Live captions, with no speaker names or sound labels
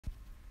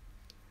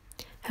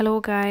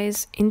Hello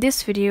guys, in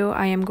this video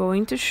I am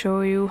going to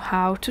show you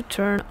how to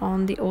turn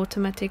on the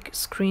automatic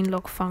screen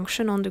lock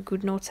function on the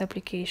GoodNotes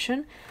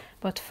application.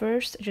 But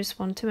first I just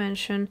want to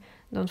mention,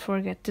 don't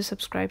forget to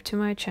subscribe to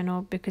my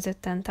channel because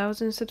at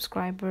 10,000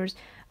 subscribers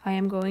I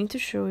am going to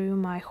show you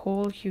my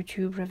whole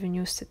YouTube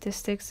revenue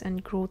statistics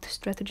and growth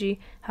strategy,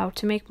 how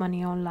to make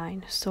money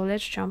online. So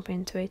let's jump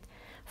into it.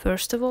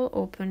 First of all,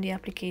 open the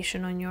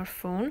application on your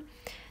phone.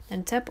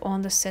 Then tap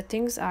on the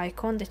settings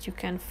icon that you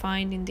can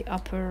find in the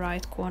upper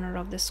right corner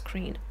of the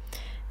screen.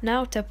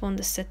 Now tap on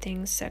the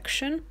settings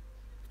section,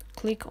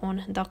 click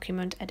on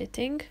document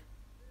editing,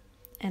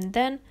 and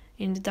then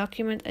in the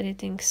document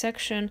editing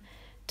section,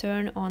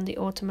 turn on the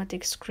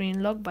automatic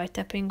screen lock by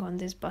tapping on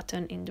this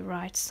button in the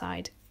right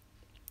side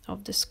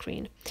of the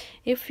screen.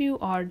 If you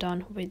are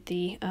done with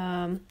the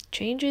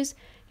changes,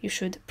 you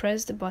should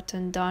press the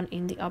button done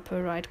in the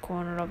upper right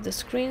corner of the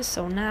screen.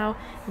 So now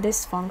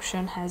this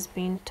function has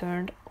been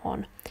turned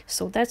on.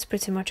 So that's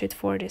pretty much it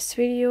for this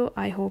video.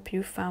 I hope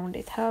you found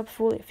it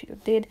helpful. If you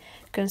did,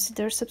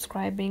 consider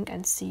subscribing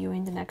and see you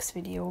in the next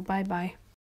video. Bye bye.